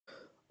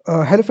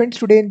Hello friends,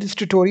 today in this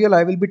tutorial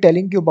I will be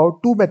telling you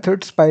about two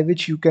methods by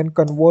which you can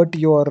convert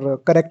your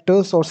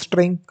characters or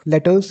string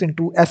letters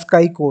into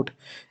ASCII code.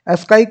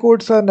 ASCII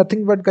codes are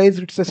nothing but guys,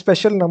 it's a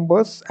special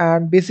numbers,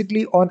 and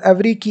basically on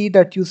every key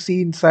that you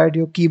see inside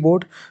your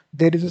keyboard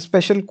there is a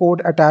special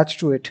code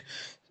attached to it,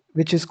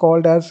 which is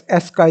called as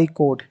ASCII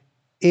code.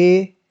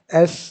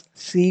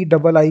 ASCII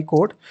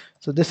code.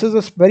 So this is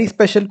a very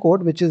special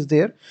code which is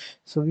there.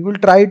 So we will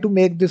try to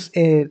make this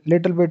a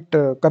little bit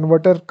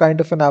converter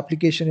kind of an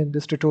application in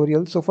this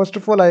tutorial. So first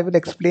of all, I will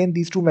explain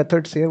these two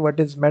methods here, what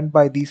is meant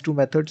by these two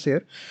methods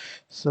here.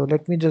 So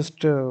let me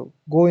just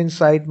go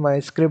inside my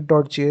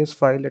script.js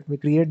file. Let me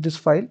create this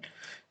file.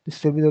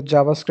 This will be the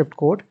JavaScript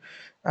code.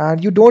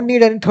 And you don't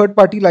need any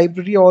third-party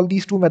library. All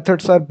these two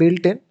methods are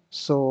built in.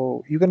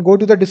 So you can go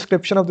to the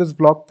description of this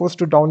blog post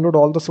to download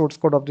all the source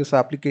code of this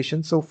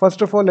application. So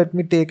first of all, let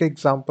me take an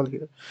example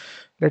here.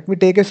 Let me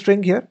take a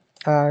string here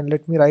and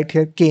let me write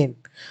here Kane.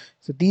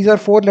 So these are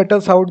four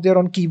letters out there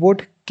on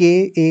keyboard,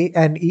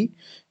 Kane.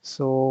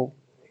 So,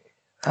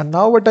 and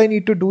now what I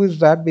need to do is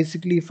that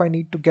basically if I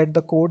need to get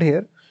the code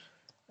here,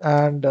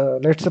 and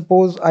let's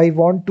suppose I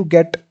want to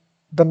get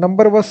the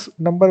number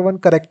one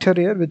character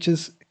here, which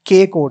is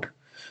K code,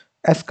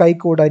 ASCII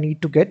code I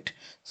need to get.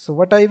 So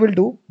what I will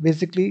do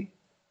basically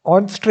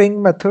on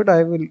string method,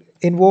 I will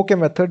invoke a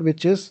method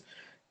which is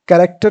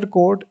character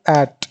code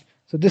at.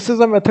 So this is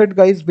a method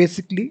guys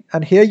basically,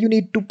 and here you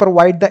need to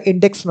provide the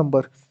index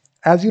number.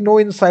 As you know,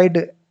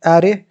 inside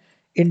array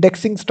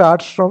indexing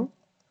starts from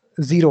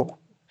 0.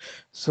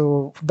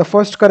 So the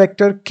first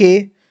character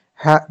K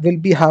will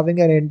be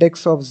having an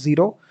index of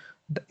 0.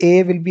 The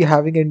A will be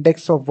having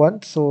index of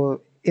 1.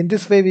 So in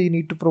this way we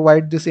need to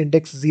provide this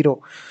index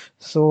 0.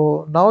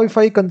 So now if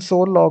I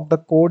console log the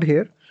code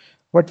here,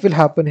 what will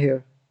happen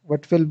here?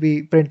 What will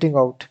be printing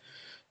out?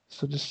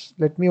 So just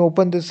let me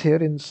open this here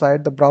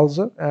inside the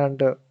browser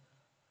and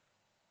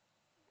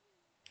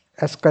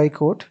ASCII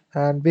code,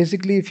 and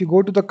basically if you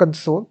go to the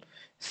console,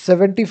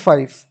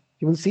 75,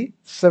 you will see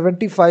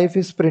 75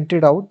 is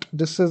printed out.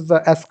 This is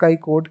the ASCII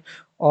code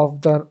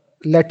of the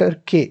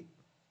letter K.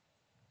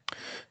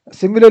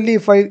 Similarly,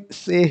 if I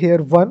say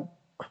here 1,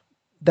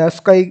 the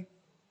ASCII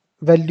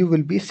value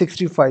will be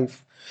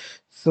 65.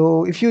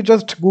 So if you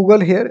just Google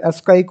here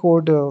ASCII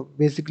code,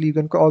 basically you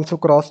can also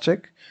cross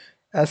check.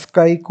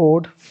 ASCII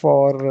code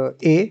for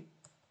A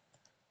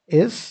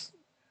is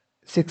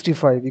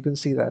 65. You can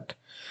see that.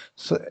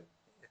 So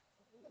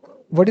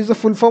what is the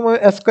full form of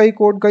ASCII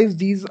code, guys?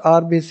 These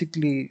are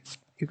basically,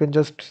 you can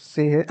just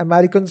say here,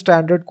 American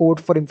Standard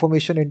Code for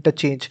Information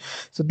Interchange.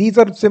 So these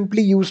are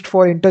simply used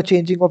for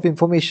interchanging of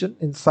information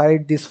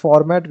inside this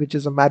format, which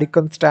is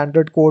American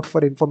Standard Code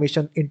for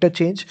Information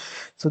Interchange.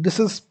 So this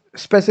is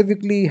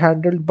specifically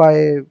handled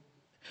by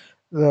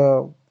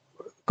the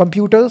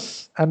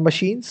computers and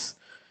machines.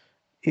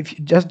 If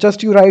you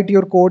just you write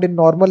your code in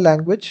normal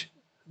language,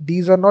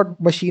 these are not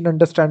machine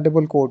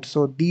understandable codes.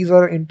 So these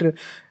are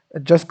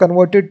just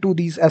converted to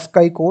these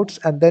ASCII codes,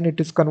 and then it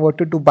is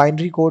converted to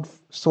binary code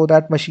so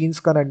that machines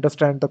can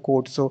understand the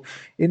code. So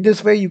in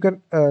this way you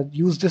can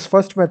use this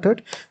first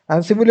method.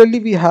 And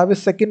similarly we have a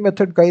second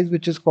method guys,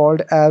 which is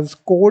called as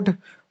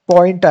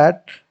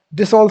codePointAt.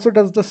 This also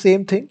does the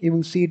same thing. You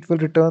will see it will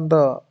return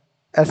the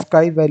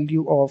ASCII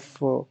value of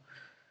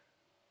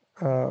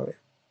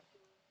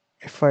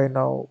if I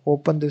now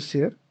open this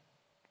here,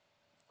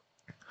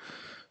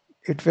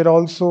 it will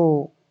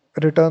also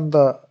return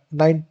the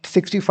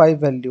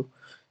 965 value.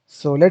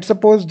 So let's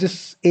suppose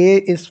this A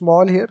is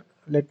small here.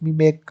 Let me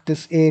make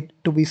this A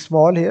to be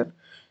small here.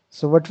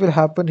 So what will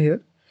happen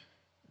here?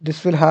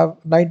 This will have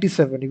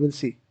 97. You will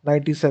see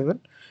 97.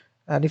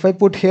 And if I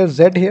put here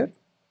Z here,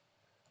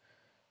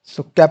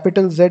 so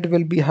capital Z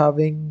will be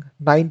having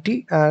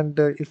 90. And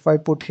if I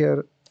put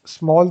here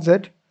small z,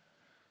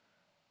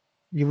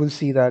 you will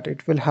see that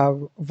it will have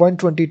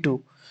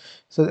 122.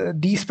 So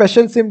these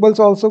special symbols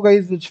also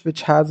guys,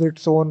 which has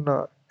its own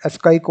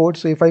ASCII code.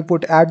 So if I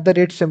put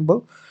 @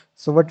 symbol,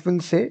 so what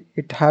will say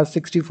it has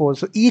 64.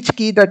 So each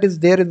key that is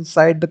there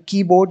inside the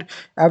keyboard,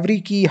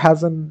 every key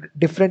has a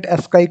different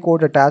ASCII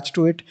code attached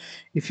to it.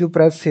 If you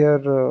press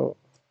here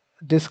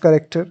this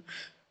character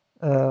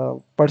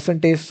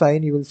percentage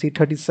sign, you will see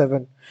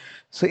 37.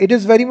 So it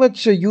is very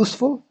much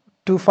useful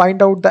to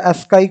find out the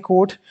ASCII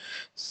code.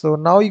 So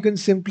now you can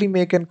simply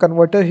make a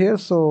converter here.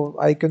 So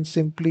I can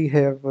simply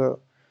have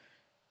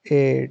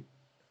a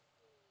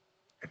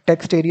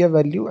text area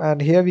value,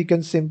 and here we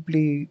can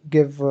simply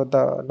give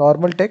the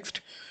normal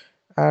text,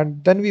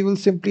 and then we will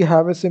simply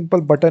have a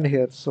simple button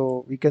here.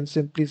 So we can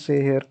simply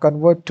say here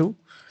convert to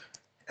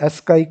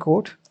ASCII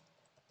code,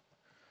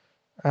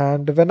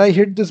 and when I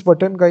hit this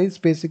button guys,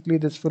 basically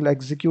this will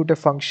execute a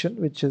function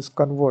which is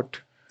convert.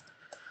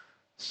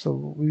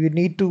 So we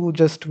need to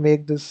just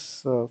make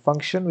this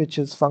function which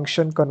is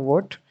function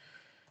convert,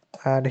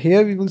 and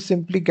here we will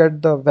simply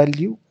get the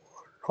value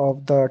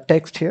of the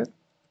text here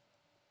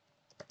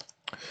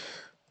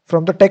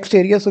from the text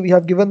area. So we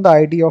have given the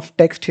ID of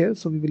text here,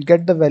 so we will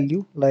get the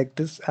value like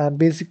this. And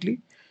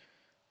basically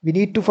we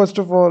need to first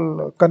of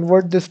all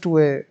convert this to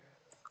a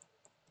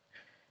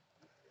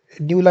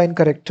new line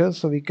character,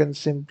 so we can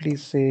simply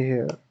say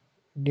here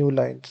new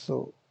line.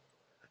 So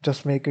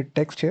just make it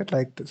text here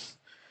like this.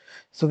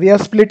 So we are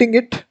splitting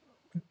it,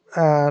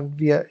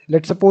 and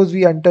let's suppose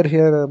we enter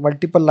here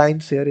multiple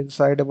lines here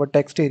inside our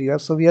text area.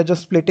 So we are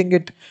just splitting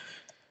it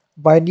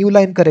by new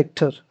line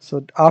character.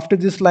 So after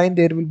this line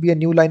there will be a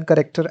new line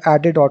character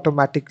added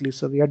automatically.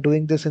 So we are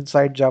doing this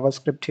inside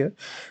JavaScript here.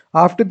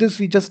 After this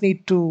we just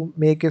need to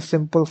make a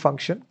simple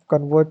function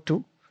convert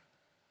to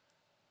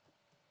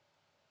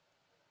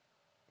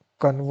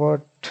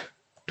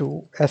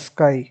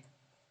ASCII.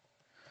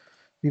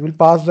 We will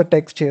pass the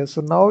text here.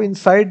 So now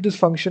inside this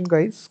function,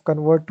 guys,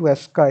 convert to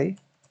ASCII,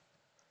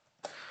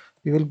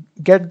 we will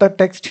get the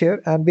text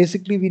here, and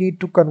basically we need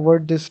to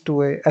convert this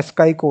to a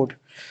ASCII code.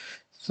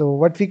 So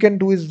what we can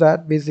do is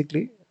that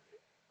basically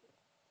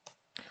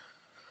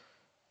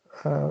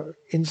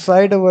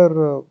inside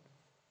our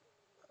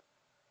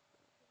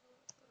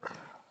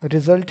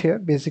result here,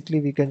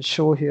 basically we can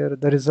show here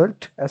the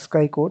result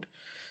ASCII code.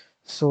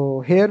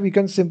 So here we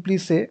can simply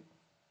say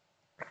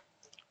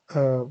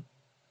uh,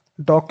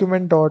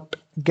 document dot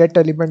get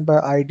element by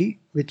id,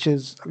 which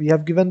is we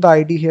have given the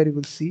id here. You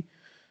will see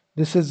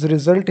this is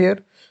result here.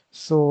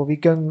 So we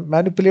can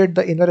manipulate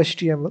the inner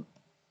HTML.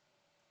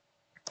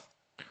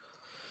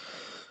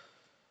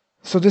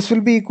 So this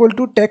will be equal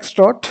to text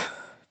dot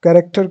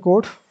character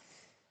code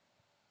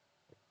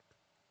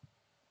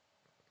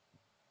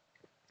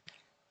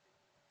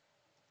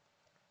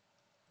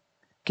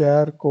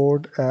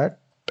charCodeAt.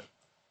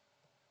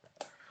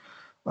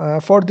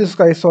 For this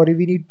guy, sorry,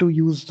 we need to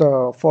use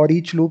the for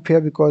each loop here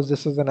because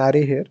this is an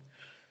array here.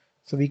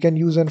 So we can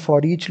use an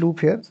for each loop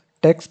here,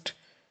 text,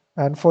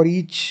 and for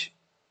each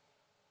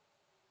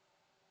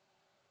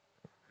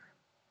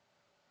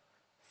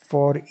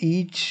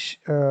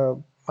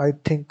I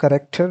think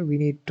character we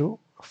need to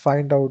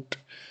find out.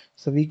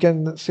 So we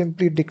can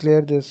simply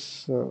declare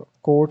this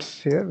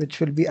quotes here, which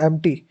will be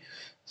empty.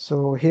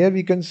 So here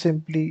we can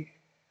simply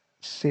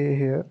say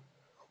here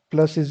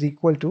plus is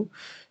equal to,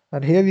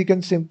 and here we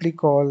can simply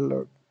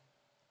call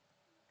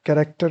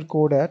character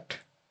code at.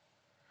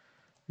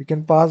 We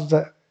can pass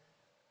the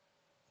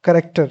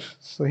character.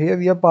 So here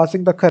we are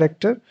passing the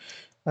character,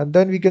 and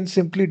then we can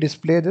simply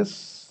display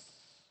this.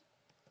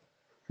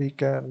 We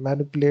can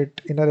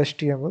manipulate inner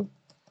HTML.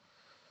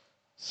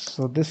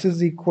 So this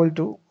is equal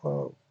to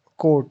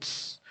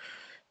quotes.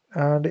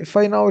 And if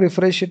I now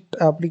refresh it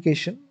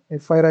application,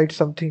 if I write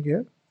something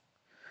here,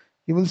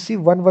 you will see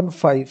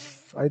 115.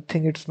 I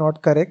think it's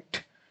not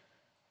correct.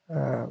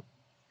 Uh,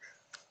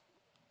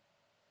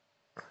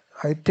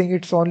 I think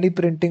it's only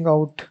printing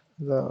out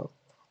the,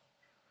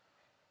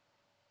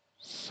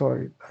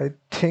 sorry, I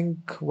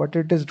think what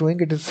it is doing,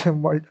 it is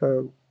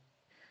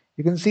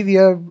you can see we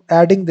are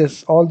adding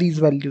this, all these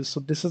values. So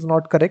this is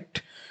not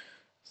correct.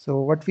 So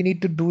what we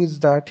need to do is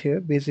that here,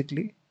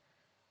 basically,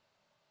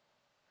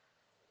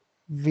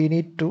 we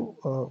need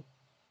to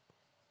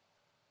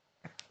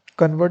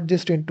convert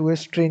this into a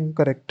string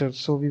character.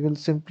 So we will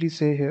simply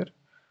say here,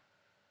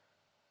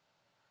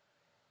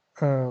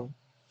 uh,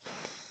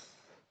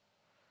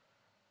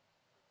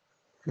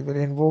 we will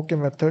invoke a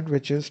method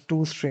which is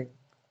toString.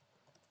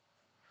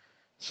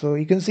 So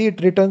you can see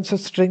it returns a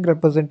string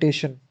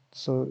representation.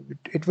 So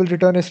it will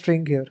return a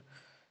string here.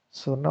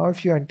 So now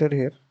if you enter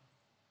here,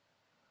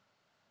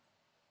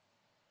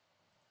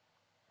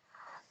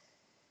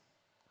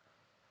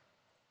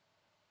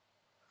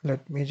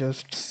 let me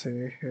just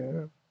say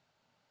here,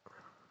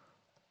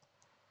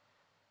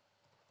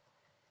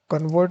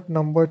 convert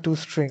number to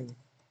string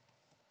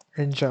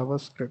in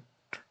JavaScript.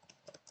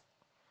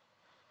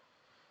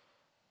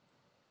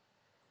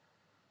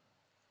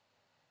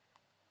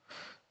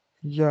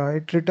 Yeah,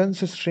 it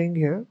returns a string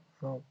here.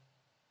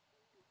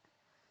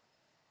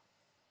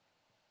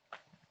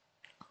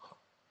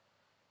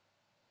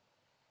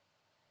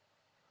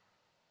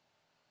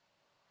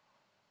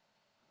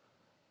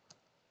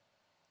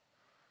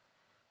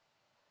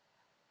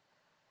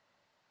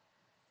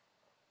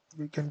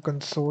 We can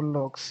console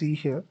log C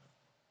here.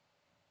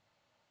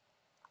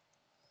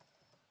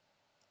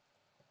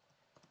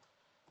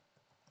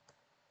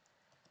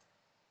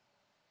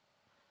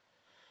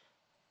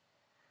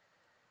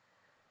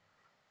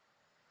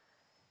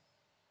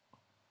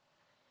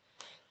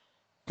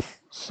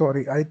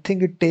 Sorry, I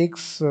think it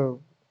takes the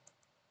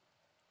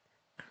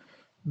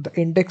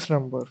index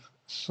number.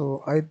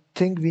 So I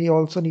think we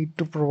also need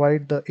to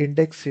provide the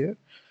index here.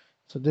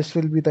 So this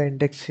will be the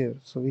index here.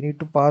 So we need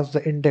to pass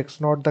the index,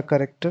 not the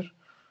character.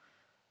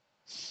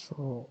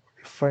 So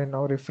if I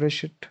now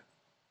refresh it,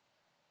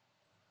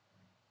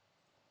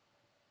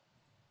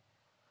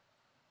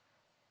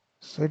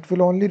 so it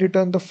will only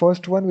return the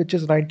first one, which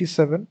is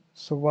 97.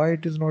 So why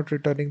it is not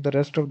returning the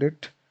rest of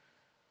it?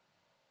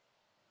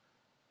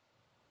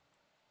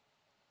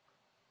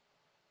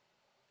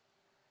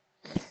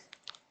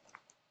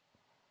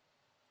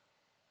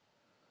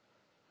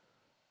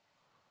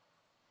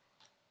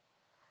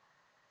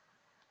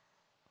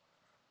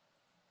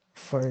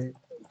 If I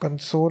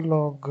console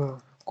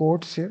log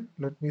codes here,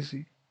 let me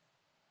see.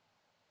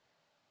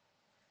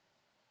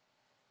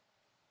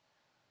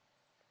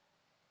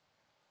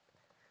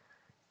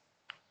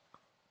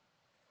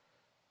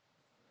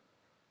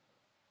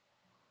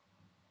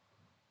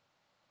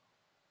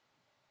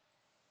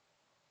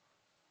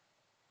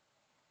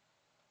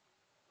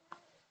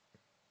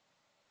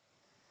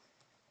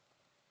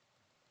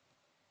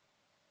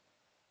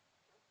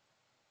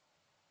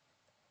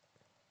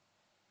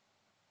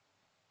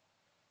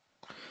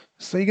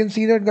 So you can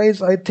see that,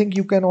 guys, I think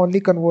you can only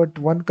convert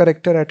one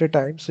character at a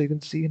time. So you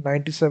can see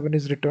 97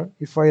 is returned.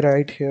 If I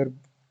write here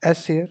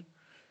S here,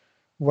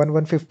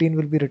 1115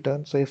 will be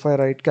returned. So if I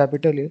write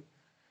capital A,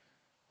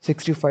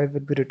 65 will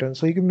be returned.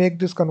 So you can make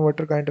this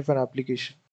converter kind of an application.